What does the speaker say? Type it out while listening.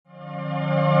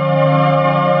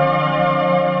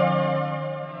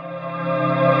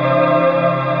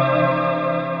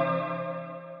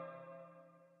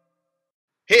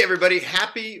everybody.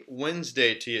 Happy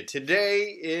Wednesday to you.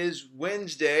 Today is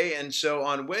Wednesday, and so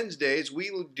on Wednesdays,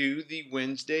 we will do the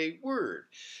Wednesday Word.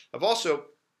 I've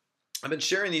been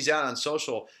sharing these out on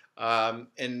social,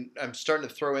 and I'm starting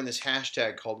to throw in this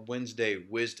hashtag called Wednesday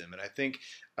Wisdom, and I think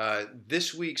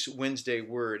this week's Wednesday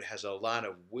Word has a lot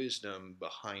of wisdom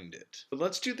behind it. But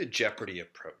let's do the Jeopardy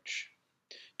approach,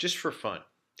 just for fun.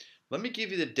 Let me give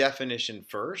you the definition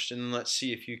first, and then let's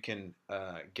see if you can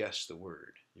guess the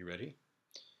word. You ready?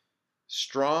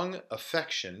 Strong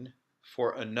affection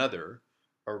for another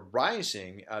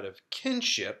arising out of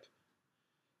kinship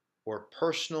or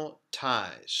personal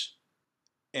ties.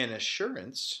 An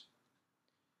assurance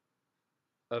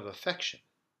of affection,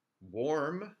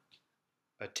 warm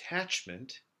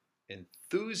attachment,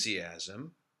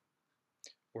 enthusiasm,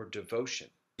 or devotion.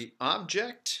 The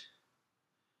object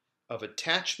of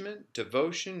attachment,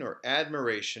 devotion, or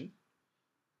admiration,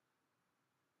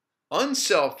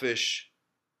 unselfish,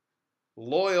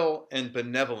 loyal, and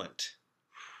benevolent.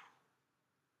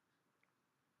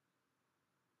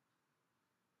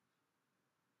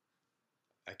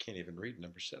 I can't even read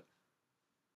number 7.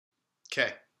 Okay,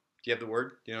 do you have the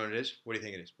word? Do you know what it is? What do you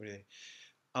think it is? What do you think?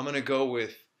 I'm going to go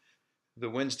with the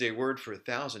Wednesday word for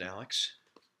 1,000, Alex.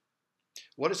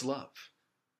 What is love?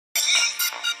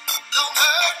 Don't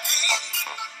hurt me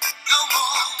no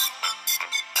more.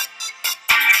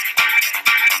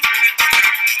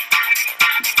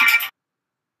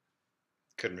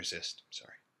 Couldn't resist.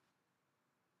 Sorry.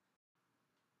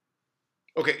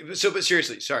 Okay, but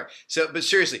seriously, sorry. But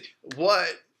seriously, what?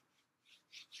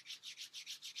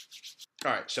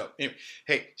 All right, so anyway,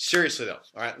 hey, seriously though,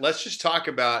 all right, let's just talk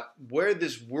about where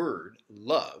this word,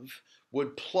 love,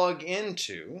 would plug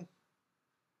into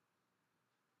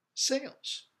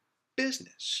sales,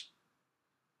 business,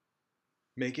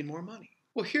 making more money.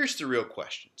 Well, here's the real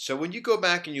question. So when you go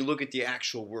back and you look at the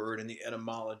actual word and the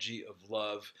etymology of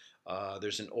love,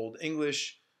 there's an Old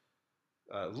English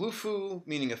lufu,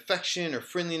 meaning affection or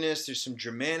friendliness. There's some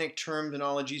Germanic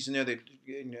terminologies in there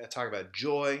that talk about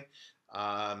joy.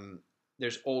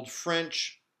 There's Old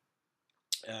French,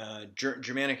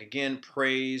 Germanic again,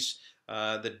 praise.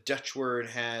 The Dutch word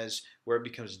has where it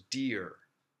becomes dear,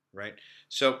 right?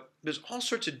 So there's all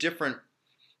sorts of different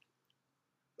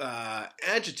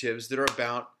adjectives that are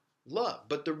about love.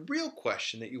 But the real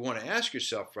question that you want to ask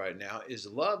yourself right now is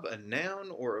love a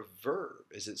noun or a verb?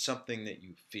 Is it something that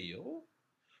you feel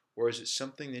or is it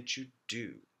something that you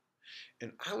do?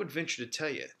 And I would venture to tell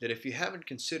you that if you haven't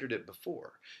considered it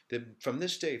before, that from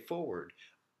this day forward,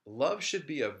 love should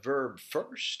be a verb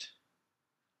first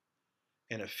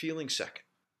and a feeling second.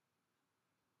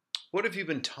 What have you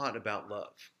been taught about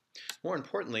love? More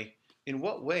importantly, in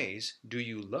what ways do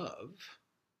you love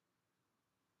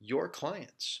your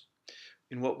clients?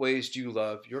 In what ways do you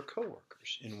love your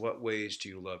coworkers? In what ways do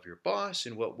you love your boss?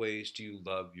 In what ways do you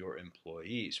love your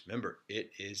employees? Remember,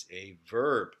 it is a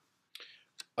verb.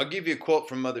 I'll give you a quote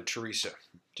from Mother Teresa,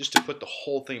 just to put the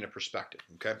whole thing into perspective,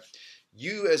 okay?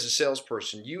 You as a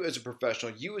salesperson, you as a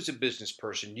professional, you as a business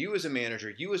person, you as a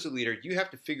manager, you as a leader, you have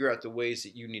to figure out the ways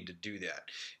that you need to do that.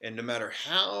 And no matter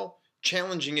how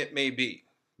challenging it may be,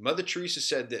 Mother Teresa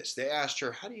said this. They asked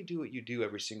her, how do you do what you do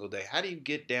every single day? How do you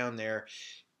get down there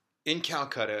in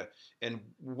Calcutta and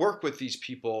work with these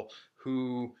people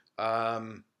who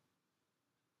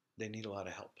they need a lot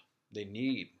of help? They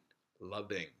need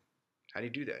loving. How do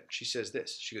you do that? She says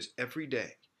this. She goes, every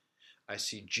day I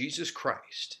see Jesus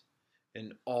Christ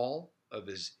in all of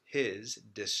his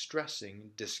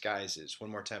distressing disguises.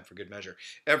 One more time for good measure.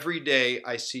 Every day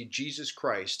I see Jesus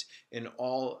Christ in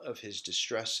all of his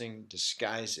distressing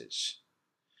disguises.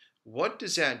 What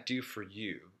does that do for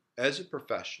you as a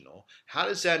professional? How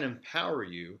does that empower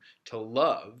you to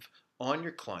love on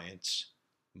your clients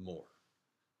more?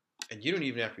 And you don't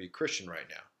even have to be a Christian right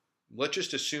now. Let's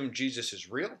just assume Jesus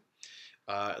is real.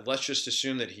 Let's just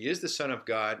assume that he is the Son of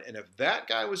God. And if that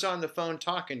guy was on the phone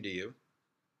talking to you,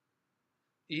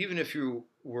 even if you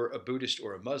were a Buddhist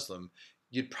or a Muslim,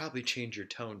 you'd probably change your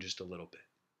tone just a little bit.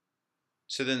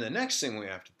 So then the next thing we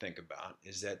have to think about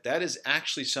is that is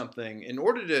actually something, in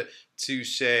order to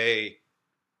say,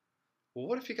 well,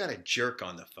 what if you got a jerk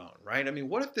on the phone, right? I mean,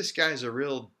 what if this guy's a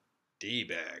real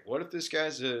D-bag? What if this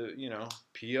guy's a,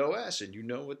 POS, and you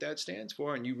know what that stands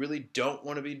for, and you really don't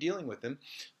want to be dealing with him,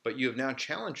 but you have now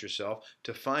challenged yourself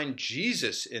to find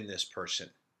Jesus in this person.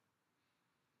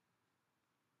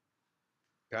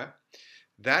 Okay?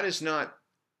 That's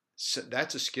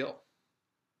a skill.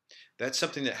 That's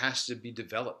something that has to be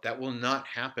developed. That will not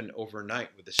happen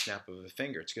overnight with the snap of a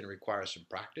finger. It's going to require some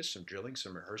practice, some drilling,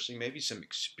 some rehearsing, maybe some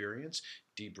experience,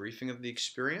 debriefing of the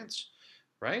experience,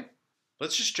 right?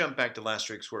 Let's just jump back to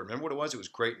last week's word. Remember what it was? It was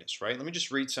greatness, right? Let me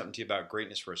just read something to you about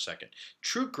greatness for a second.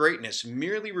 True greatness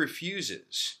merely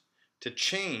refuses to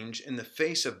change in the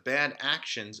face of bad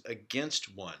actions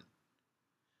against one.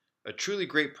 A truly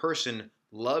great person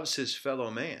loves his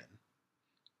fellow man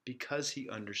because he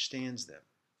understands them.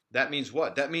 That means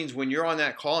what? That means when you're on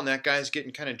that call and that guy's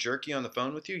getting kind of jerky on the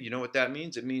phone with you, you know what that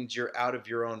means? It means you're out of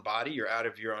your own body, you're out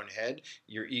of your own head,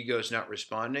 your ego's not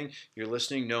responding, you're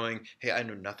listening knowing, hey, I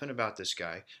know nothing about this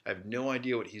guy, I have no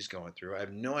idea what he's going through, I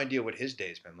have no idea what his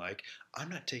day's been like, I'm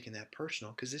not taking that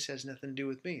personal because this has nothing to do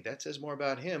with me. That says more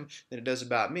about him than it does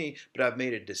about me, but I've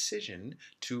made a decision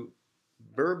to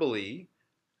verbally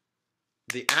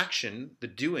the action, the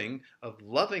doing of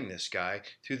loving this guy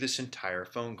through this entire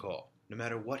phone call, no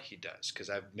matter what he does, because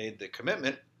I've made the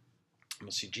commitment. I'm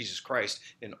going to see Jesus Christ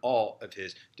in all of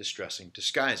his distressing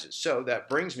disguises. So that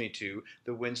brings me to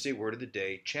the Wednesday Word of the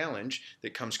Day challenge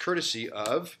that comes courtesy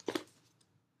of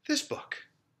this book.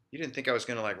 You didn't think I was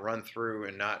going to like run through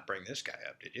and not bring this guy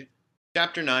up, did you?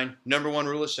 Chapter 9, number 1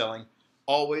 rule of selling.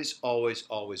 Always, always,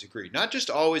 always agree. Not just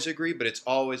always agree, but it's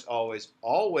always, always,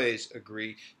 always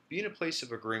agree. Be in a place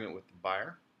of agreement with the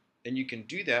buyer. And you can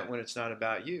do that when it's not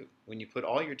about you, when you put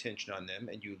all your attention on them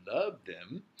and you love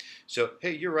them. So,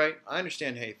 hey, you're right. I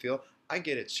understand how you feel. I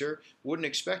get it, sir. Wouldn't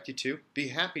expect you to. Be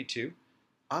happy to.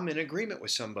 I'm in agreement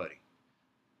with somebody.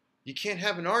 You can't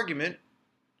have an argument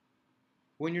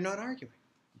when you're not arguing.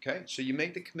 Okay? So you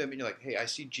make the commitment. You're like, hey, I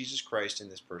see Jesus Christ in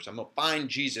this person. I'm going to find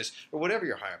Jesus, or whatever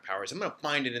your higher power is. I'm going to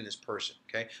find it in this person.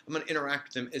 Okay? I'm going to interact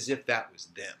with them as if that was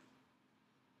them.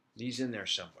 He's in there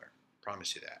somewhere.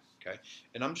 Promise you that. Okay,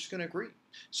 and I'm just going to agree.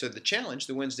 So the challenge,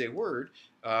 the Wednesday word,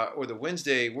 or the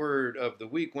Wednesday word of the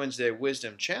week, Wednesday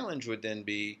wisdom challenge would then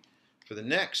be for the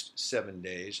next 7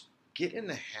 days, get in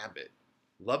the habit,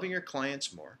 loving your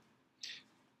clients more,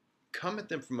 come at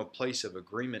them from a place of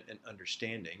agreement and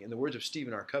understanding. In the words of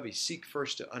Stephen R. Covey, seek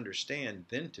first to understand,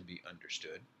 then to be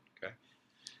understood. Okay,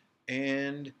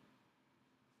 and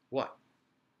what?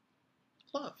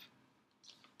 Love.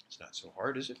 It's not so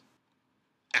hard, is it?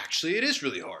 Actually, it is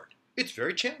really hard. It's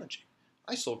very challenging.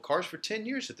 I sold cars for 10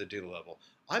 years at the dealer level.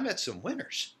 I met some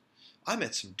winners. I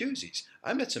met some doozies.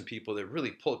 I met some people that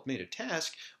really pulled me to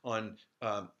task on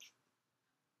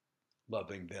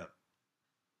loving them.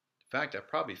 In fact, I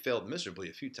probably failed miserably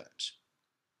a few times.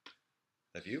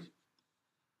 Have you?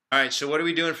 All right, so what are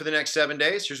we doing for the next 7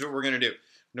 days? Here's what we're going to do.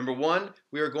 Number 1,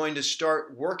 we are going to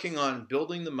start working on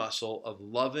building the muscle of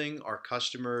loving our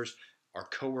customers, our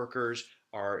coworkers,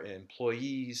 our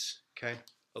employees, okay,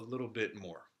 a little bit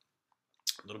more,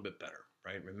 a little bit better,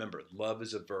 right? Remember, love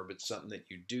is a verb. It's something that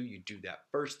you do that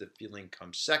first, the feeling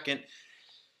comes second.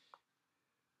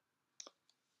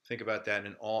 Think about that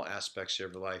in all aspects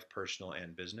of your life, personal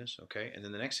and business, okay? And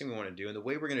then the next thing we want to do, and the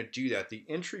way we're going to do that, the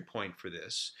entry point for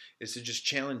this is to just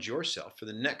challenge yourself for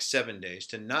the next 7 days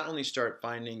to not only start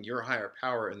finding your higher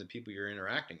power in the people you're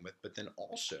interacting with, but then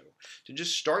also to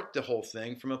just start the whole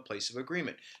thing from a place of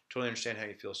agreement. Totally understand how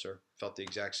you feel, sir. Felt the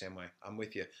exact same way. I'm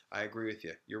with you. I agree with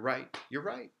you. You're right. You're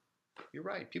right. You're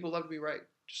right. People love to be right.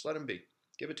 Just let them be.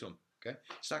 Give it to them. Okay?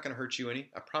 It's not going to hurt you any.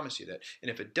 I promise you that.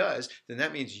 And if it does, then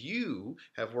that means you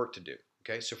have work to do.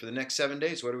 Okay? So for the next 7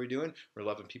 days, what are we doing? We're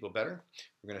loving people better.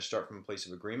 We're going to start from a place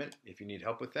of agreement. If you need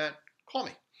help with that, call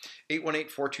me.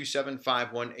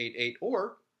 818-427-5188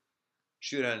 or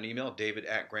shoot out an email,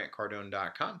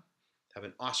 david@grantcardone.com. Have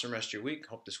an awesome rest of your week.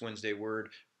 Hope this Wednesday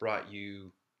word brought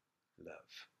you love.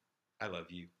 I love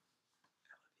you.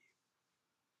 I love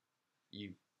you.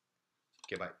 You.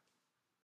 Okay, bye.